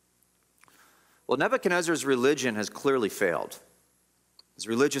 Well, Nebuchadnezzar's religion has clearly failed. His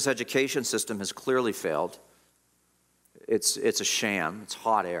religious education system has clearly failed. It's a sham. It's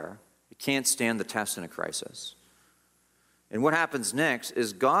hot air. It can't stand the test in a crisis. And what happens next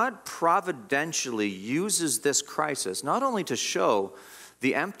is God providentially uses this crisis not only to show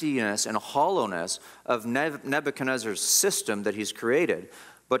the emptiness and hollowness of Nebuchadnezzar's system that he's created,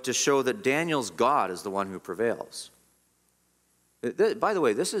 but to show that Daniel's God is the one who prevails. By the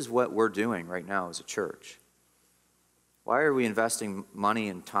way, this is what we're doing right now as a church. Why are we investing money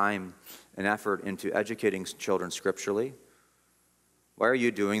and time and effort into educating children scripturally? Why are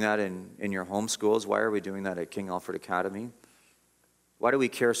you doing that in your home schools? Why are we doing that at King Alfred Academy? Why do we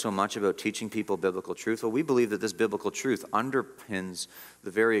care so much about teaching people biblical truth? Well, we believe that this biblical truth underpins the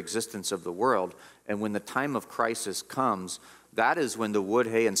very existence of the world. And when the time of crisis comes, that is when the wood,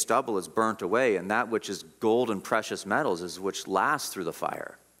 hay, and stubble is burnt away, and that which is gold and precious metals is which lasts through the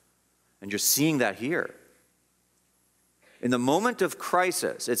fire. And you're seeing that here. In the moment of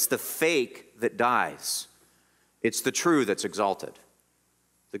crisis, it's the fake that dies. It's the true that's exalted.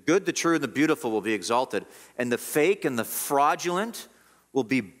 The good, the true, and the beautiful will be exalted, and the fake and the fraudulent will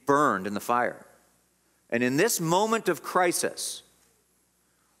be burned in the fire. And in this moment of crisis,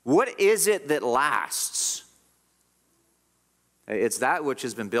 what is it that lasts? It's that which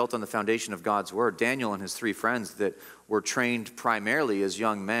has been built on the foundation of God's word. Daniel and his 3 friends that were trained primarily as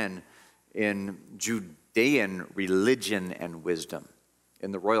young men in Judean religion and wisdom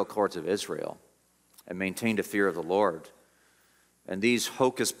in the royal courts of Israel and maintained a fear of the Lord. And these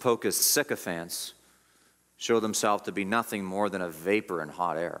hocus-pocus sycophants show themselves to be nothing more than a vapor in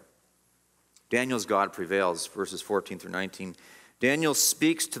hot air. Daniel's God prevails, verses 14 through 19. Daniel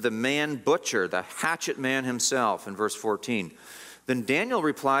speaks to the man butcher, the hatchet man himself, in verse 14. Then Daniel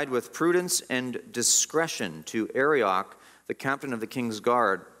replied with prudence and discretion to Arioch, the captain of the king's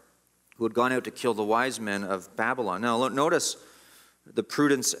guard, who had gone out to kill the wise men of Babylon. Now, notice the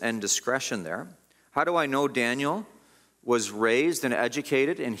prudence and discretion there. How do I know Daniel was raised and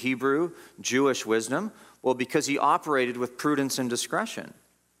educated in Hebrew Jewish wisdom? Well, because he operated with prudence and discretion.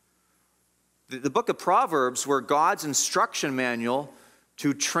 The book of Proverbs were God's instruction manual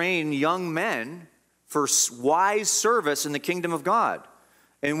to train young men for wise service in the kingdom of God.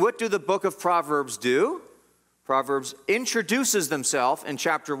 And what do the book of Proverbs do? Proverbs introduces themselves in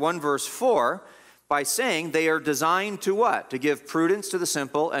chapter 1, verse 4, by saying they are designed to what? To give prudence to the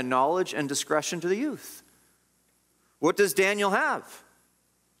simple and knowledge and discretion to the youth. What does Daniel have?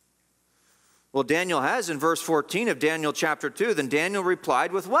 Well, Daniel has in verse 14 of Daniel chapter 2, then Daniel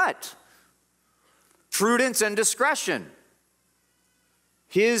replied with what? Prudence and discretion.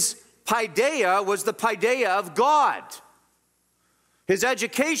 His paideia was the paideia of God. His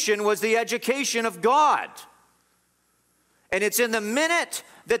education was the education of God. And it's in the minute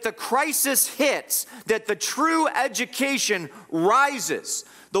that the crisis hits that the true education rises.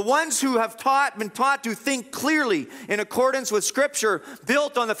 The ones who have been taught to think clearly in accordance with Scripture,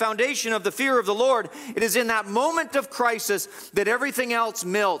 built on the foundation of the fear of the Lord, it is in that moment of crisis that everything else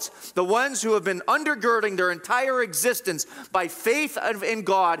melts. The ones who have been undergirding their entire existence by faith in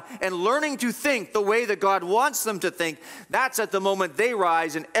God and learning to think the way that God wants them to think, that's at the moment they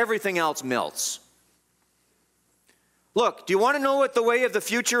rise and everything else melts. Look, do you want to know what the way of the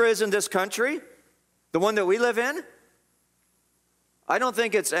future is in this country? The one that we live in? I don't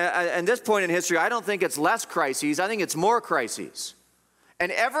think it's, at this point in history, I don't think it's less crises. I think it's more crises.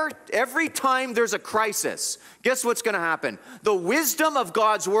 And every time there's a crisis, guess what's going to happen? The wisdom of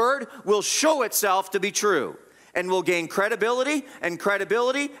God's word will show itself to be true. And will gain credibility and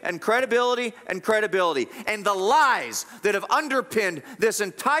credibility and credibility and credibility. And the lies that have underpinned this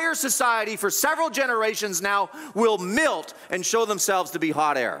entire society for several generations now will melt and show themselves to be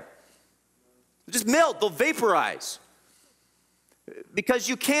hot air. They'll just melt, they'll vaporize. Because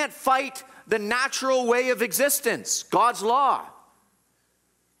you can't fight the natural way of existence, God's law.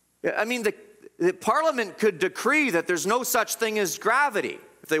 I mean, the Parliament could decree that there's no such thing as gravity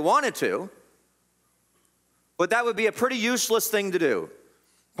if they wanted to. But that would be a pretty useless thing to do.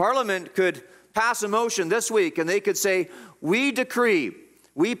 Parliament could pass a motion this week and they could say, we decree,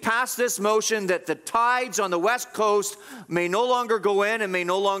 we pass this motion that the tides on the west coast may no longer go in and may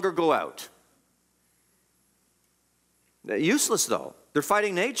no longer go out. Useless though. They're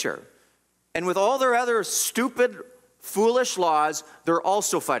fighting nature. And with all their other stupid, foolish laws, they're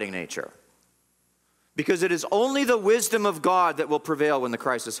also fighting nature. Because it is only the wisdom of God that will prevail when the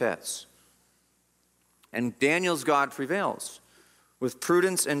crisis hits. And Daniel's God prevails with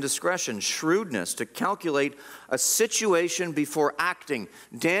prudence and discretion, shrewdness to calculate a situation before acting.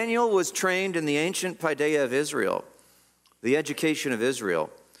 Daniel was trained in the ancient paideia of Israel, the education of Israel,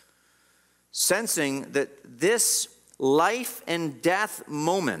 sensing that this life and death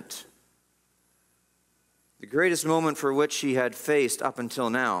moment, the greatest moment for which he had faced up until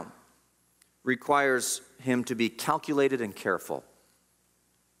now, requires him to be calculated and careful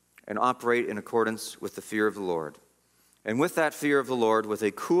and operate in accordance with the fear of the Lord. And with that fear of the Lord, with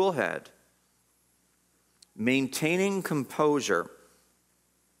a cool head, maintaining composure,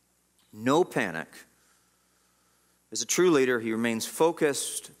 no panic. As a true leader, he remains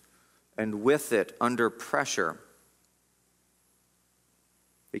focused and with it under pressure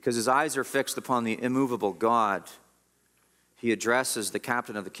because his eyes are fixed upon the immovable God. He addresses the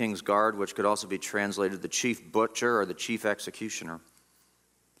captain of the king's guard, which could also be translated the chief butcher or the chief executioner.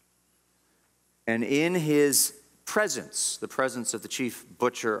 And in his presence, the presence of the chief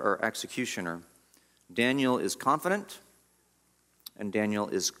butcher or executioner, Daniel is confident and Daniel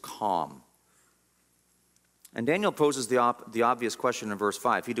is calm. And Daniel poses the obvious question in verse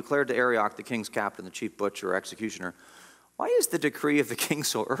 5. He declared to Arioch, the king's captain, the chief butcher or executioner, why is the decree of the king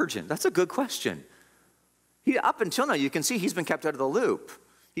so urgent? That's a good question. Up until now, you can see he's been kept out of the loop.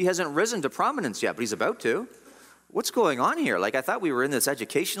 He hasn't risen to prominence yet, but he's about to. What's going on here? Like, I thought we were in this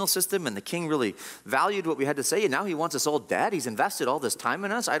educational system and the king really valued what we had to say, and now he wants us all dead? He's invested all this time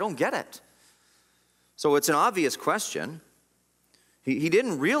in us? I don't get it. So it's an obvious question. He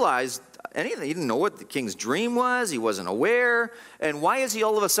didn't realize anything. He didn't know what the king's dream was. He wasn't aware. And why is he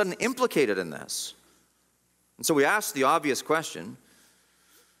all of a sudden implicated in this? And so we ask the obvious question.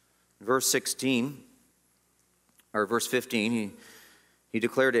 Verse 16, or verse 15, he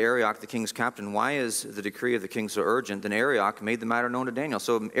declared to Arioch, the king's captain, why is the decree of the king so urgent? Then Arioch made the matter known to Daniel.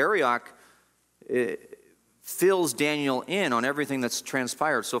 So Arioch fills Daniel in on everything that's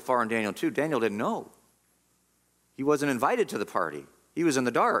transpired so far in Daniel 2. Daniel didn't know. He wasn't invited to the party. He was in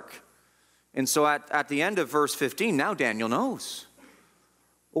the dark. And so at the end of verse 15, now Daniel knows.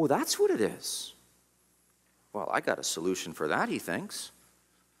 Oh, that's what it is. Well, I got a solution for that, he thinks.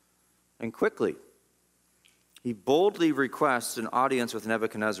 And quickly, he boldly requests an audience with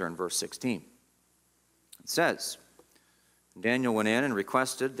Nebuchadnezzar in verse 16. It says, Daniel went in and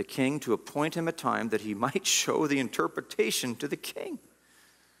requested the king to appoint him a time that he might show the interpretation to the king.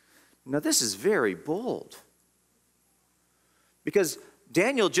 Now, this is very bold. Because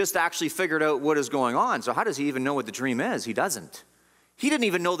Daniel just actually figured out what is going on. So how does he even know what the dream is? He doesn't. He didn't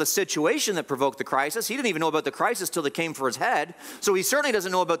even know the situation that provoked the crisis. He didn't even know about the crisis till it came for his head. So he certainly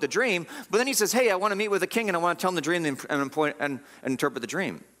doesn't know about the dream. But then he says, hey, I want to meet with the king and I want to tell him the dream and interpret the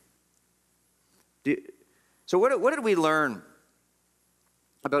dream. So what did we learn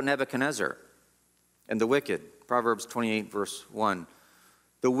about Nebuchadnezzar and the wicked? Proverbs 28, verse 1.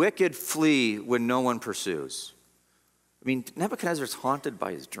 The wicked flee when no one pursues. I mean, Nebuchadnezzar's haunted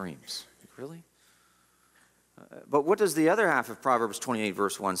by his dreams. Really? But what does the other half of Proverbs 28,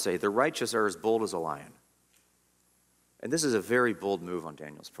 verse 1 say? The righteous are as bold as a lion. And this is a very bold move on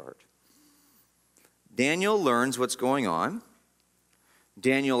Daniel's part. Daniel learns what's going on.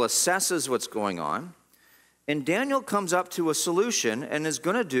 Daniel assesses what's going on. And Daniel comes up to a solution and is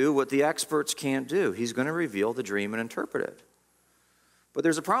going to do what the experts can't do. He's going to reveal the dream and interpret it. But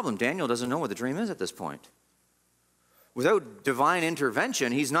there's a problem. Daniel doesn't know what the dream is at this point. Without divine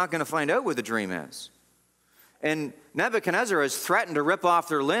intervention, he's not going to find out what the dream is. And Nebuchadnezzar has threatened to rip off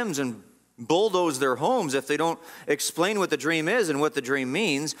their limbs and bulldoze their homes if they don't explain what the dream is and what the dream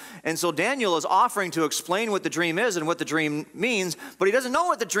means. And so Daniel is offering to explain what the dream is and what the dream means, but he doesn't know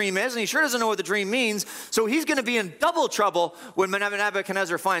what the dream is, and he sure doesn't know what the dream means. So he's going to be in double trouble when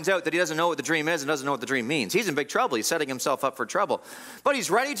Nebuchadnezzar finds out that he doesn't know what the dream is and doesn't know what the dream means. He's in big trouble. He's setting himself up for trouble. But he's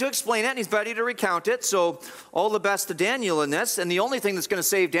ready to explain it, and he's ready to recount it. So all the best to Daniel in this. And the only thing that's going to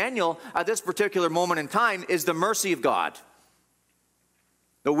save Daniel at this particular moment in time is the mercy of God.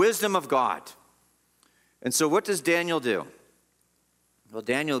 The wisdom of God. And so what does Daniel do? Well,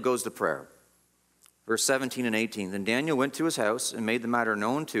 Daniel goes to prayer. Verse 17 and 18. Then Daniel went to his house and made the matter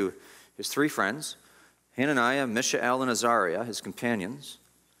known to his three friends, Hananiah, Mishael, and Azariah, his companions,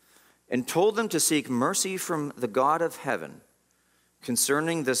 and told them to seek mercy from the God of heaven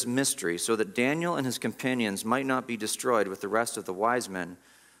concerning this mystery, so that Daniel and his companions might not be destroyed with the rest of the wise men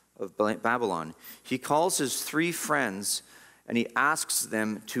of Babylon. He calls his three friends and he asks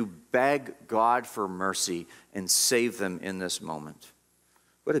them to beg God for mercy and save them in this moment.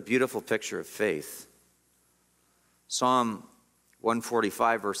 What a beautiful picture of faith. Psalm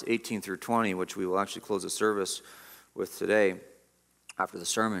 145, verse 18 through 20, which we will actually close the service with today after the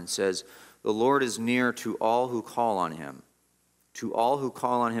sermon, says, the Lord is near to all who call on him. To all who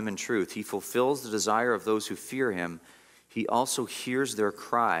call on him in truth. He fulfills the desire of those who fear him. He also hears their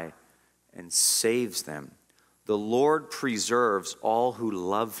cry and saves them. The Lord preserves all who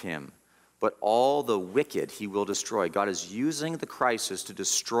love him, but all the wicked he will destroy. God is using the crisis to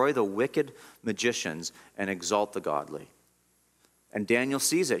destroy the wicked magicians and exalt the godly. And Daniel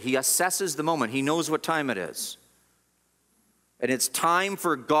sees it. He assesses the moment. He knows what time it is. And it's time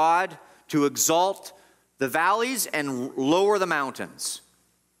for God to exalt the valleys and lower the mountains.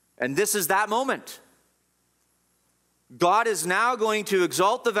 And this is that moment. God is now going to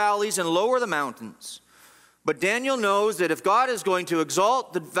exalt the valleys and lower the mountains. But Daniel knows that if God is going to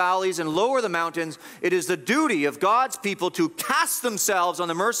exalt the valleys and lower the mountains, it is the duty of God's people to cast themselves on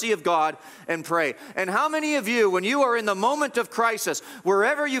the mercy of God and pray. And how many of you, when you are in the moment of crisis,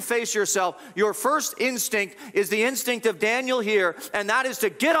 wherever you face yourself, your first instinct is the instinct of Daniel here, and that is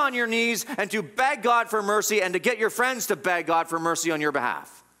to get on your knees and to beg God for mercy and to get your friends to beg God for mercy on your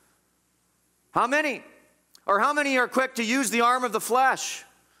behalf? How many? Or how many are quick to use the arm of the flesh?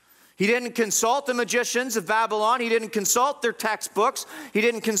 He didn't consult the magicians of Babylon. He didn't consult their textbooks. He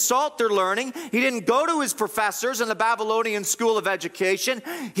didn't consult their learning. He didn't go to his professors in the Babylonian school of education.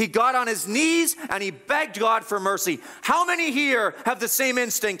 He got on his knees and he begged God for mercy. How many here have the same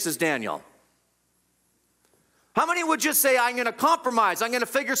instincts as Daniel? How many would just say, I'm going to compromise, I'm going to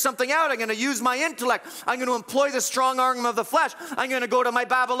figure something out, I'm going to use my intellect, I'm going to employ the strong arm of the flesh, I'm going to go to my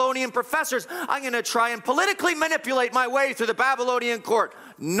Babylonian professors, I'm going to try and politically manipulate my way through the Babylonian court?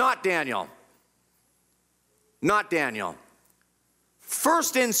 Not Daniel. Not Daniel.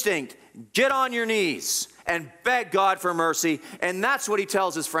 First instinct, get on your knees and beg God for mercy, and that's what he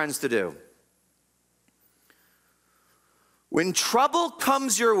tells his friends to do. When trouble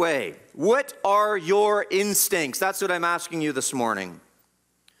comes your way, what are your instincts? That's what I'm asking you this morning.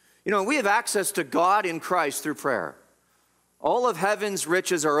 You know, we have access to God in Christ through prayer. All of heaven's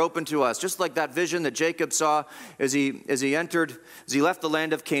riches are open to us, just like that vision that Jacob saw as he left the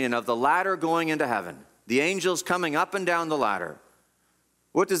land of Canaan, of the ladder going into heaven, the angels coming up and down the ladder.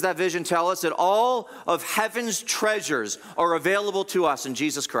 What does that vision tell us? That all of heaven's treasures are available to us in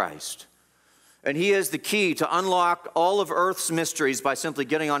Jesus Christ. And he is the key to unlock all of earth's mysteries by simply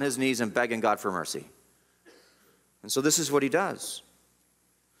getting on his knees and begging God for mercy. And so this is what he does.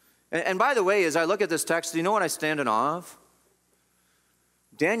 And by the way, as I look at this text, do you know what I stand in awe of?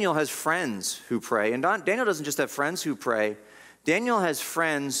 Daniel has friends who pray. And Daniel doesn't just have friends who pray. Daniel has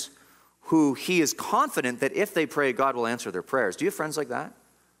friends who he is confident that if they pray, God will answer their prayers. Do you have friends like that?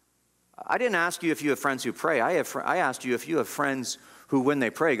 I didn't ask you if you have friends who pray. I asked you if you have friends who, when they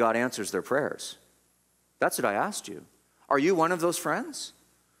pray, God answers their prayers. That's what I asked you. Are you one of those friends?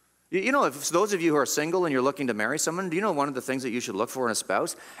 You know, if those of you who are single and you're looking to marry someone, do you know one of the things that you should look for in a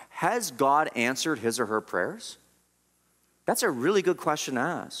spouse? Has God answered his or her prayers? That's a really good question to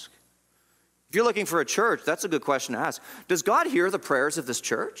ask. If you're looking for a church, that's a good question to ask. Does God hear the prayers of this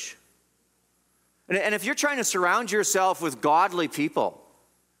church? And if you're trying to surround yourself with godly people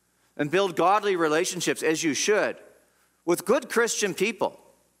and build godly relationships, as you should, with good Christian people,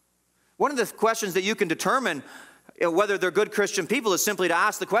 one of the questions that you can determine whether they're good Christian people is simply to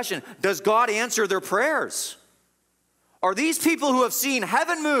ask the question, does God answer their prayers? Are these people who have seen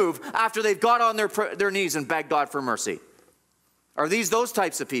heaven move after they've got on their knees and begged God for mercy? Are these those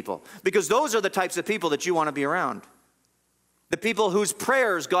types of people? Because those are the types of people that you want to be around. The people whose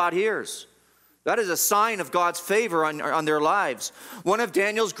prayers God hears. That is a sign of God's favor on their lives. One of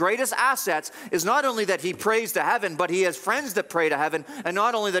Daniel's greatest assets is not only that he prays to heaven, but he has friends that pray to heaven. And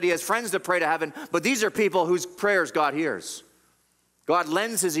not only that he has friends that pray to heaven, but these are people whose prayers God hears. God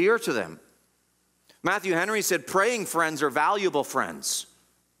lends his ear to them. Matthew Henry said, praying friends are valuable friends.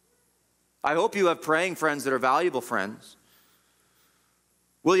 I hope you have praying friends that are valuable friends.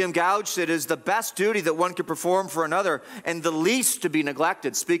 William Gouge said, it is the best duty that one could perform for another and the least to be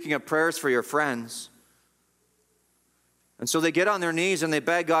neglected. Speaking of prayers for your friends. And so they get on their knees and they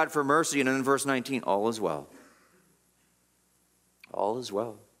beg God for mercy. And in verse 19, all is well. All is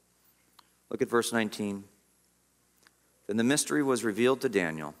well. Look at verse 19. Then the mystery was revealed to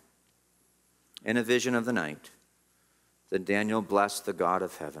Daniel in a vision of the night. Then Daniel blessed the God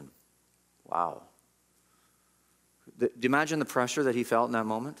of heaven. Wow. Do you imagine the pressure that he felt in that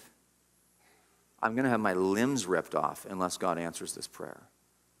moment? I'm going to have my limbs ripped off unless God answers this prayer.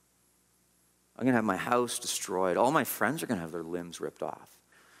 I'm going to have my house destroyed. All my friends are going to have their limbs ripped off.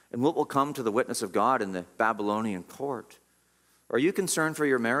 And what will come to the witness of God in the Babylonian court? Are you concerned for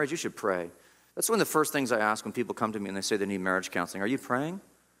your marriage? You should pray. That's one of the first things I ask when people come to me and they say they need marriage counseling. Are you praying?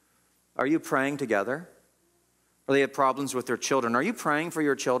 Are you praying together? Or they have problems with their children. Are you praying for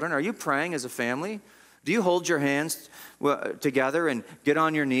your children? Are you praying as a family? Do you hold your hands together and get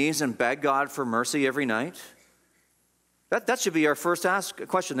on your knees and beg God for mercy every night? That should be our first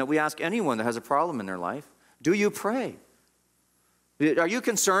question that we ask anyone that has a problem in their life. Do you pray? Are you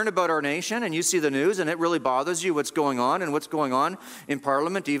concerned about our nation and you see the news and it really bothers you what's going on and what's going on in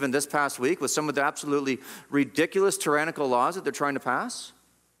Parliament even this past week with some of the absolutely ridiculous tyrannical laws that they're trying to pass?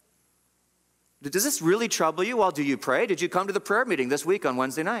 Does this really trouble you? Well, do you pray? Did you come to the prayer meeting this week on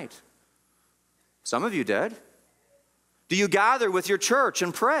Wednesday night? Some of you did. Do you gather with your church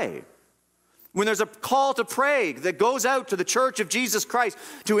and pray? When there's a call to pray that goes out to the Church of Jesus Christ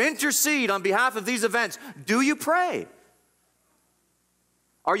to intercede on behalf of these events, do you pray?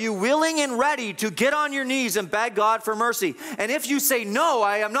 Are you willing and ready to get on your knees and beg God for mercy? And if you say, no,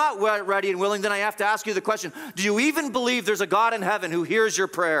 I am not ready and willing, then I have to ask you the question, do you even believe there's a God in heaven who hears your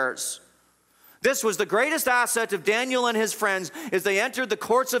prayers? This was the greatest asset of Daniel and his friends as they entered the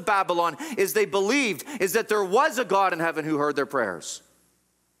courts of Babylon, is they believed is that there was a God in heaven who heard their prayers.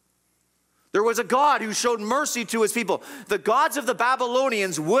 There was a God who showed mercy to his people. The gods of the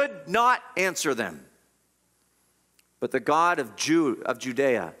Babylonians would not answer them. But the God of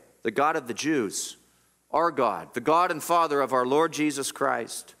Judea, the God of the Jews, our God, the God and Father of our Lord Jesus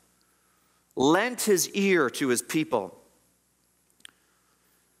Christ, lent his ear to his people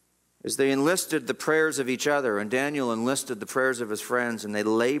as they enlisted the prayers of each other, and Daniel enlisted the prayers of his friends, and they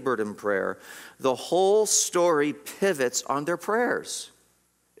labored in prayer. The whole story pivots on their prayers.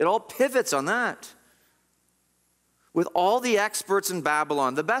 It all pivots on that. With all the experts in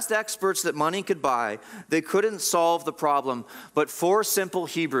Babylon, the best experts that money could buy, they couldn't solve the problem. But 4 simple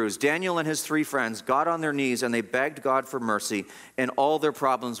Hebrews, Daniel and his 3 friends, got on their knees and they begged God for mercy, and all their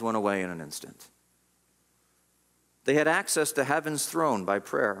problems went away in an instant. They had access to heaven's throne by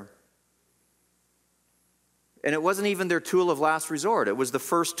prayer. And it wasn't even their tool of last resort. It was the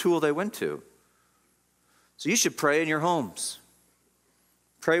first tool they went to. So you should pray in your homes.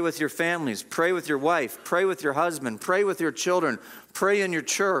 Pray with your families. Pray with your wife. Pray with your husband. Pray with your children. Pray in your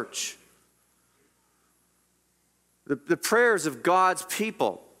church. The prayers of God's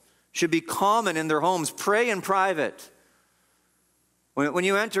people should be common in their homes. Pray in private. When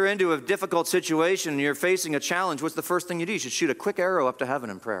you enter into a difficult situation and you're facing a challenge, what's the first thing you do? You should shoot a quick arrow up to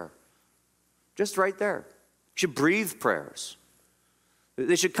heaven in prayer. Just right there. You should breathe prayers.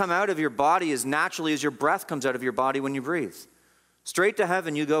 They should come out of your body as naturally as your breath comes out of your body when you breathe. Straight to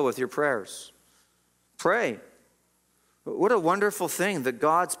heaven you go with your prayers. Pray. What a wonderful thing that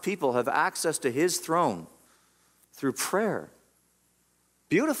God's people have access to his throne through prayer.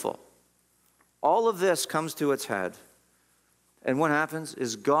 Beautiful. All of this comes to its head. And what happens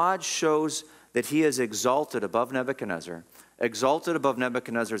is God shows that he is exalted above Nebuchadnezzar, exalted above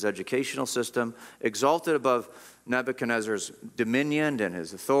Nebuchadnezzar's educational system, exalted above Nebuchadnezzar's dominion and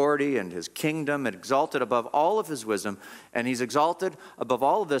his authority and his kingdom, and exalted above all of his wisdom. And he's exalted above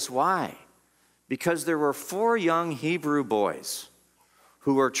all of this. Why? Because there were 4 young Hebrew boys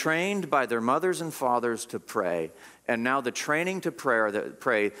who were trained by their mothers and fathers to pray. And now the training to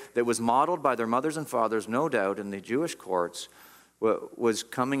pray that was modeled by their mothers and fathers, no doubt, in the Jewish courts, was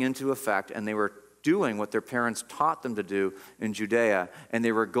coming into effect, and they were doing what their parents taught them to do in Judea, and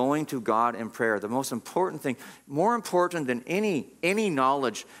they were going to God in prayer. The most important thing, more important than any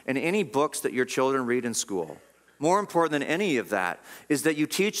knowledge and any books that your children read in school, more important than any of that, is that you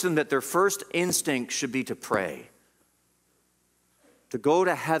teach them that their first instinct should be to pray, to go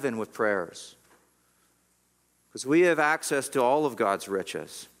to heaven with prayers. Because we have access to all of God's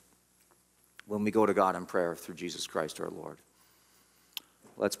riches when we go to God in prayer through Jesus Christ our Lord.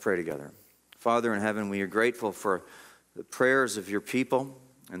 Let's pray together. Father in heaven, we are grateful for the prayers of your people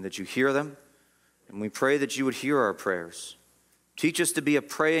and that you hear them. And we pray that you would hear our prayers. Teach us to be a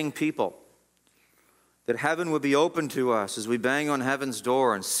praying people, that heaven would be open to us as we bang on heaven's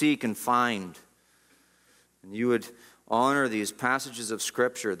door and seek and find. And you would honor these passages of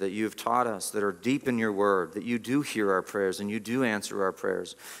Scripture that you have taught us that are deep in your word, that you do hear our prayers and you do answer our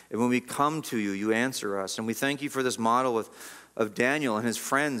prayers. And when we come to you, you answer us. And we thank you for this model of Daniel and his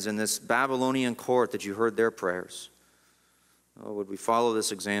friends in this Babylonian court, that you heard their prayers. Oh, would we follow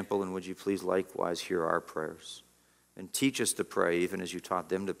this example, and would you please likewise hear our prayers and teach us to pray even as you taught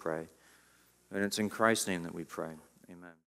them to pray. And it's in Christ's name that we pray. Amen.